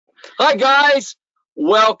Hi, guys.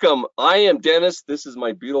 Welcome. I am Dennis. This is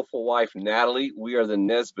my beautiful wife, Natalie. We are the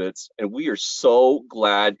Nesbits, and we are so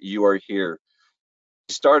glad you are here.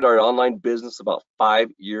 We started our online business about 5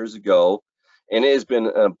 years ago, and it has been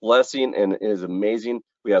a blessing and it is amazing.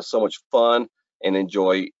 We have so much fun and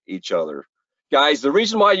enjoy each other. Guys, the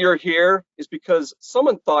reason why you're here is because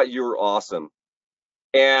someone thought you were awesome,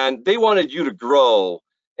 and they wanted you to grow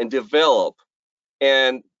and develop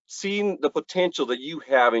and seeing the potential that you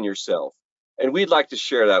have in yourself. And we'd like to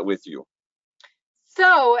share that with you.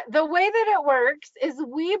 So the way that it works is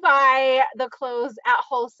we buy the clothes at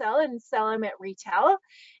wholesale and sell them at retail.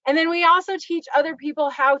 And then we also teach other people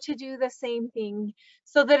how to do the same thing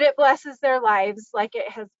so that it blesses their lives like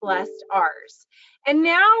it has blessed ours. And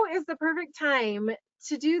now is the perfect time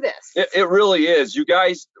to do this. It really is. You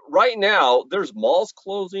guys, right now, there's malls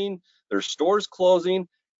closing, there's stores closing.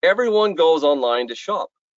 Everyone goes online to shop.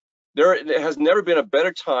 There has never been a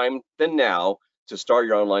better time than now to start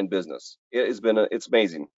your online business. It's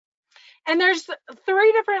amazing. And there's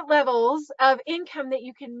 3 different levels of income that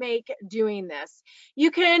you can make doing this. You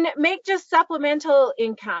can make just supplemental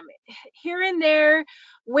income here and there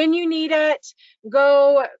when you need it.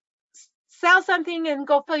 Go sell something and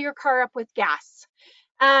go fill your car up with gas.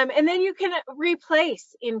 And then you can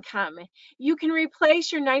replace income. You can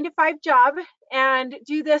replace your 9 to 5 job and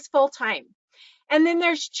do this full time. And then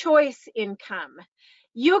there's choice income.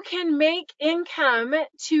 You can make income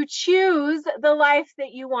to choose the life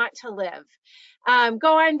that you want to live.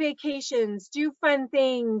 Go on vacations, do fun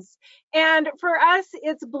things, and for us,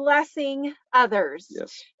 it's blessing others.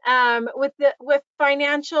 Yes. With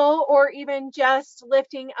financial or even just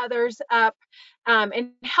lifting others up and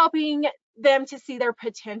helping them to see their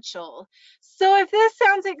potential. So if this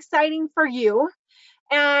sounds exciting for you,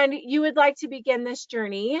 and you would like to begin this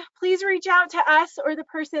journey, please reach out to us or the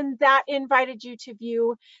person that invited you to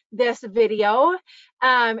view this video,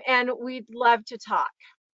 and we'd love to talk.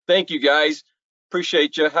 Thank you, guys.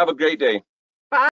 Appreciate you. Have a great day.